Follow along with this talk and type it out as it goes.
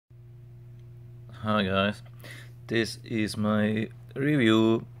Hi guys, this is my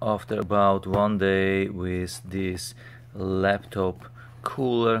review after about 1 day with this laptop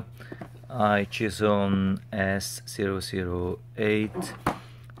cooler AICHESON S008.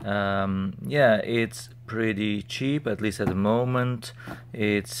 Yeah, it's pretty cheap, at least at the moment.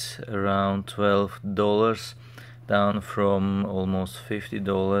 It's around $12, down from almost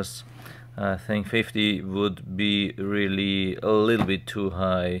 $50. I think 50 would be really a little bit too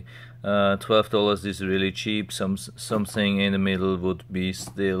high. $12 is really cheap. Something in the middle would be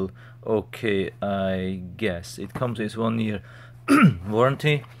still okay, I guess. It comes with 1 year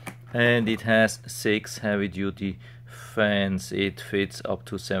warranty, and it has 6 heavy-duty fans. It fits up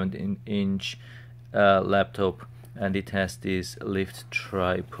to 17-inch laptop, and it has this lift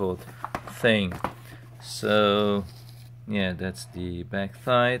tripod thing. So yeah, that's the back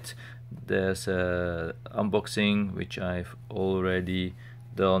side. There's a unboxing which I've already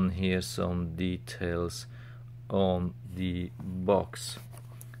done. Here some details on the box.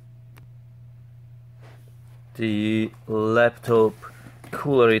 The laptop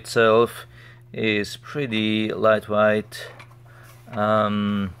cooler itself is pretty lightweight.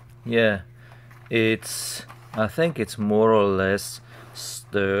 Yeah, I think it's more or less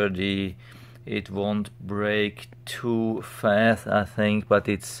sturdy. It won't break too fast, I think, but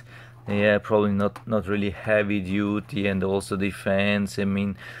it's probably not really heavy duty. And also the fans, I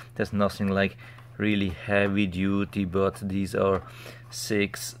mean, there's nothing like really heavy duty, but these are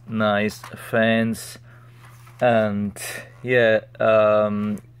 6 nice fans. And yeah,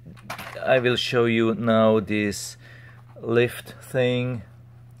 I will show you now this lift thing,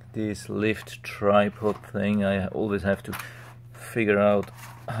 this lift tripod thing. I always have to figure out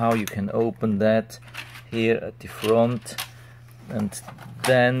how you can open that here at the front. And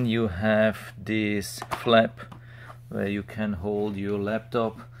then you have this flap where you can hold your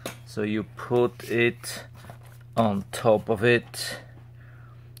laptop, so you put it on top of it,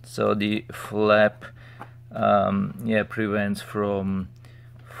 so the flap prevents from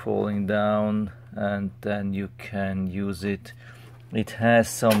falling down, and then you can use it. It has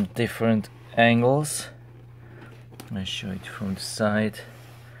some different angles. I'll show it from the side.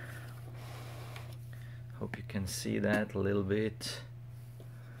 Hope you can see that a little bit.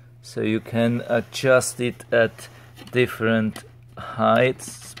 So you can adjust it at different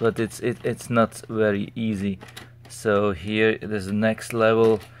heights, but it's not very easy. So here there's the next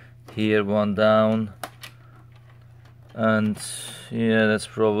level, here one down, and yeah, that's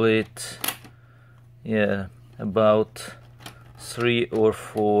probably it. Yeah, about 3 or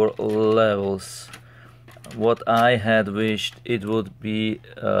 4 levels. What I had wished it would be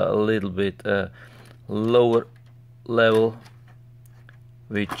a little bit lower level,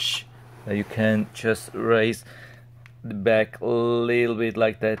 which you can just raise the back a little bit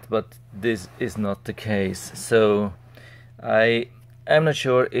like that, but this is not the case. So I am not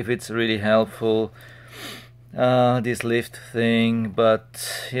sure if it's really helpful, this lift thing,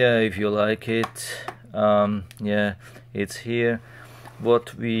 but yeah, if you like it, yeah, it's here.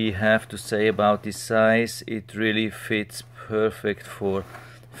 What we have to say about this size, it really fits perfect for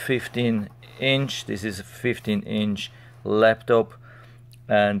 15-inch. This is a 15-inch laptop,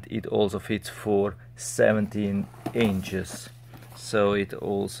 and it also fits for 17 inches. So it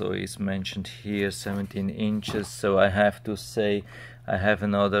also is mentioned here 17 inches. So I have to say I have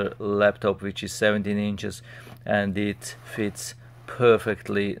another laptop which is 17 inches, and it fits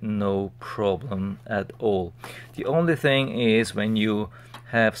perfectly, no problem at all. The only thing is, when you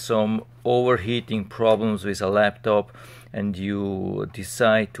have some overheating problems with a laptop and you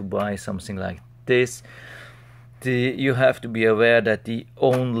decide to buy something like this, you have to be aware that the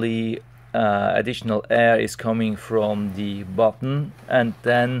only additional air is coming from the bottom, and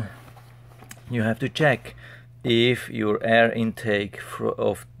then you have to check if your air intake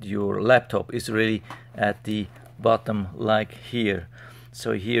of your laptop is really at the bottom, like here.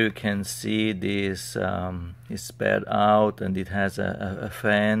 So here you can see this is spared out, and it has a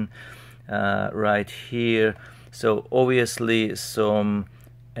fan right here. So obviously some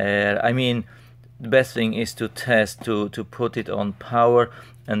air, I mean, the best thing is to test, to put it on power,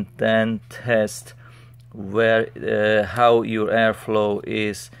 and then test where how your airflow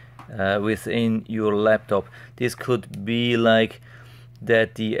is within your laptop. This could be like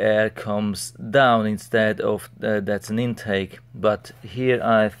that the air comes down instead of that's an intake, but here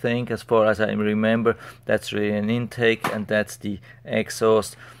I think, as far as I remember, that's really an intake, and that's the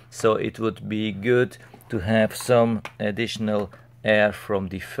exhaust. So it would be good to have some additional air from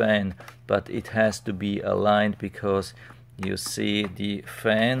the fan, but it has to be aligned, because you see the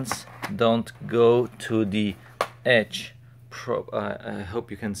fans don't go to the edge. I hope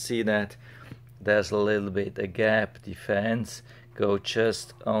you can see that. there's a little bit a gap. The fans go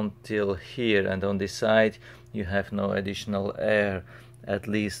just until here, and on this side you have no additional air, at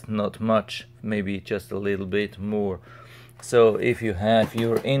least not much, maybe just a little bit more. So if you have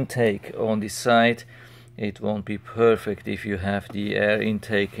your intake on this side, it won't be perfect. If you have the air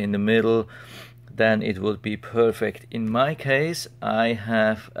intake in the middle, then it would be perfect. In my case, I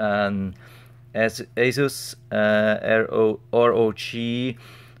have an ASUS ROG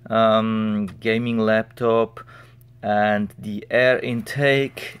gaming laptop, and the air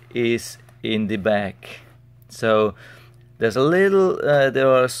intake is in the back. So there's a little, there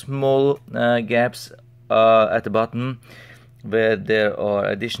are small gaps at the bottom where there are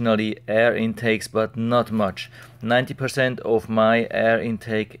additionally air intakes, but not much. 90% of my air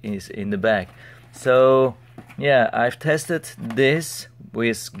intake is in the back. So yeah, I've tested this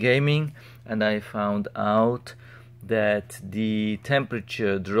with gaming, and I found out that the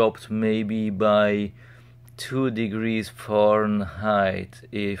temperature dropped maybe by 2 degrees Fahrenheit,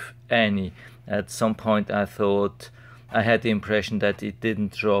 if any. At some point I thought, I had the impression that it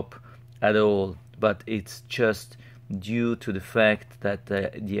didn't drop at all, but it's just due to the fact that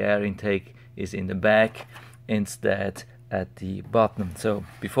the air intake is in the back instead at the bottom. So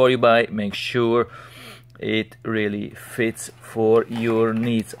before you buy, make sure it really fits for your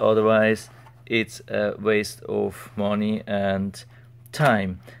needs, otherwise it's a waste of money and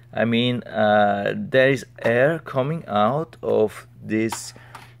time. I mean, there is air coming out of this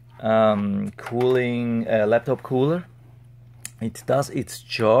cooling laptop cooler. It does its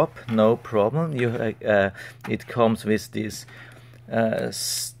job, no problem. It comes with this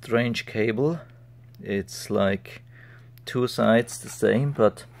strange cable. It's like 2 sides the same,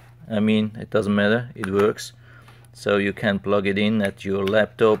 but I mean, it doesn't matter, it works. So you can plug it in at your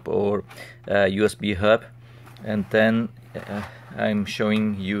laptop or USB hub, and then I'm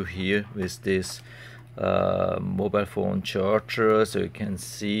showing you here with this mobile phone charger, so you can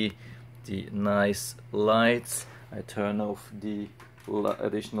see the nice lights. I turn off the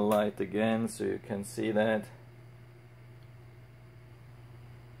additional light again so you can see that.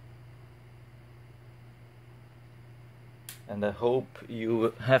 And I hope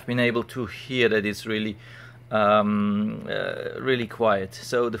you have been able to hear that it's really really quiet.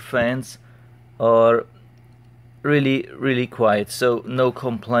 So the fans are really quiet, so no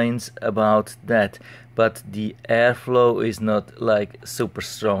complaints about that. But the airflow is not like super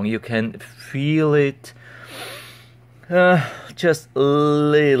strong. You can feel it just a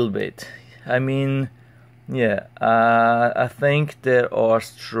little bit. I mean, yeah, I think there are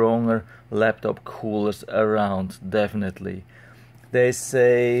stronger laptop coolers around, definitely. They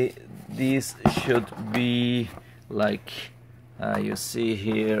say these should be like, you see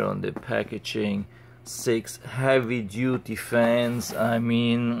here on the packaging, 6 heavy duty fans. I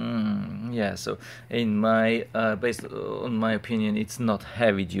mean, yeah, so in my based on my opinion, it's not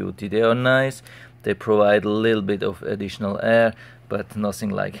heavy duty. They are nice, they provide a little bit of additional air, but nothing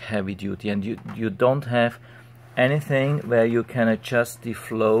like heavy duty. And you don't have anything where you can adjust the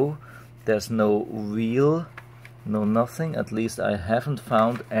flow. There's no wheel, no nothing. At least I haven't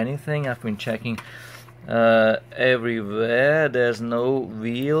found anything. I've been checking everywhere. There's no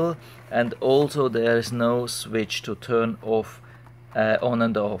wheel, and also there is no switch to turn off on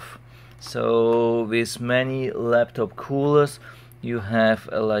and off. So with many laptop coolers you have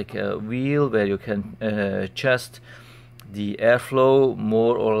like a wheel where you can adjust the airflow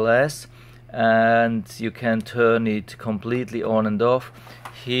more or less, and you can turn it completely on and off.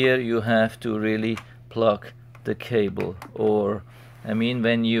 Here you have to really plug the cable, or I mean,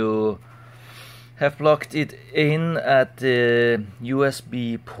 when you have plugged it in at the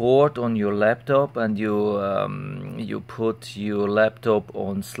USB port on your laptop, and you put your laptop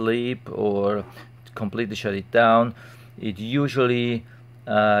on sleep or completely shut it down, it usually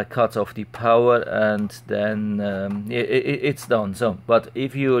cuts off the power, and then it's done. So, but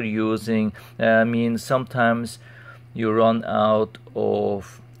if you're using, I mean, sometimes you run out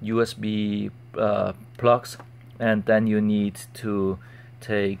of USB plugs, and then you need to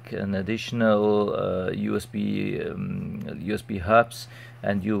take an additional USB hubs,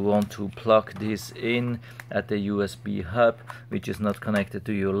 and you want to plug this in at the USB hub, which is not connected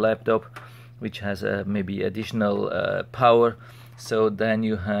to your laptop, which has maybe additional power. So then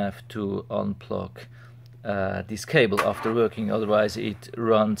you have to unplug this cable after working, otherwise it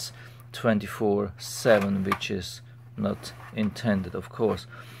runs 24/7, which is not intended, of course.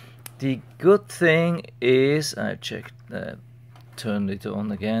 The good thing is, I checked, turned it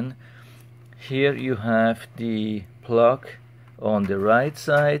on again. Here you have the plug on the right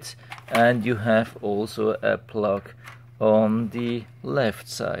side, and you have also a plug on the left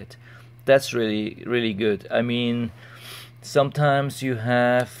side. that's really good. I mean, sometimes you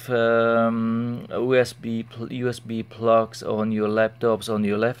have USB plugs on your laptops on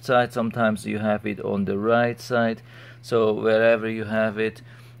your left side, sometimes you have it on the right side, so wherever you have it,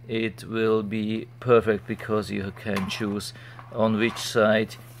 it will be perfect because you can choose on which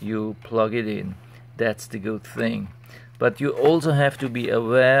side you plug it in. That's the good thing. But you also have to be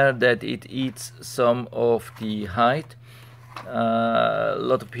aware that it eats some of the height. A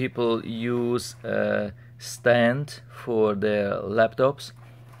lot of people use a stand for their laptops.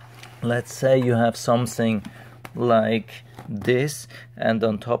 Let's say you have something like this, and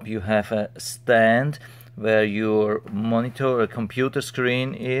on top you have a stand where your monitor or computer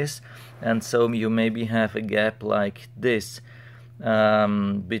screen is, and so you maybe have a gap like this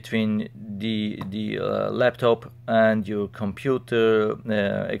between the laptop and your computer,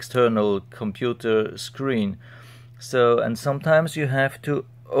 external computer screen. So, and sometimes you have to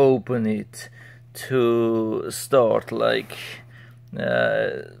open it to start, like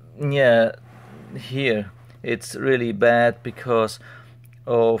yeah, here it's really bad because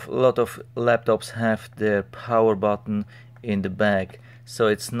of a lot of laptops have their power button in the back, so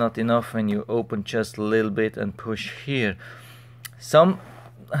it's not enough when you open just a little bit and push here. Some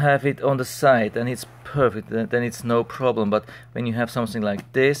have it on the side and it's perfect, then it's no problem, but when you have something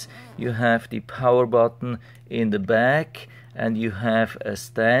like this, you have the power button in the back and you have a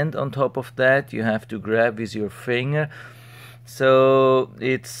stand on top of that you have to grab with your finger. So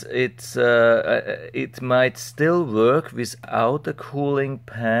it might still work without a cooling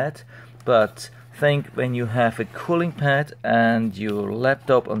pad, but think when you have a cooling pad and your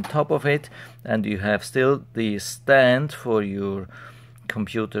laptop on top of it, and you have still the stand for your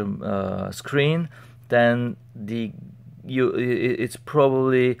computer screen, then it's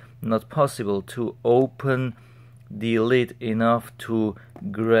probably not possible to open the lid enough to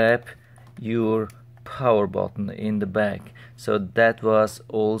grab your power button in the back. So that was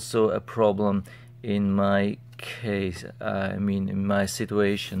also a problem in my case. I mean, in my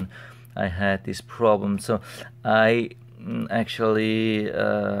situation I had this problem, so I actually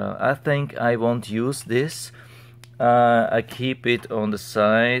I think I won't use this. I keep it on the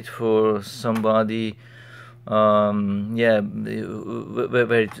side for somebody yeah,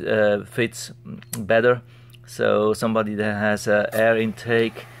 where it fits better. So somebody that has an air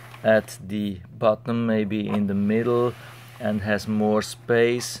intake at the bottom, maybe in the middle, and has more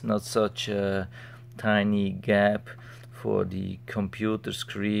space, not such a tiny gap for the computer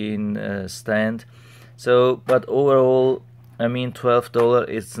screen stand. So, but overall, I mean, $12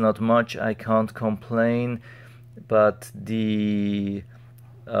 is not much, I can't complain, but the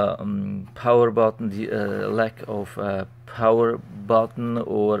power button, the lack of power button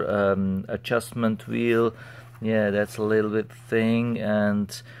or adjustment wheel, yeah, that's a little bit thing,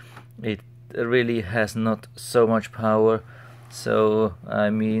 and it really has not so much power. So I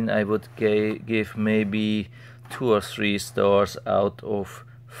mean, I would give maybe 2 or 3 stars out of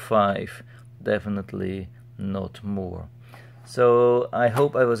 5, definitely not more. So I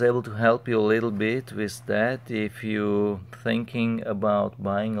hope I was able to help you a little bit with that. If you're thinking about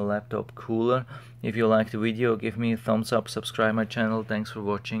buying a laptop cooler, if you liked the video, give me a thumbs up, subscribe my channel. Thanks for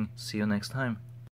watching, see you next time.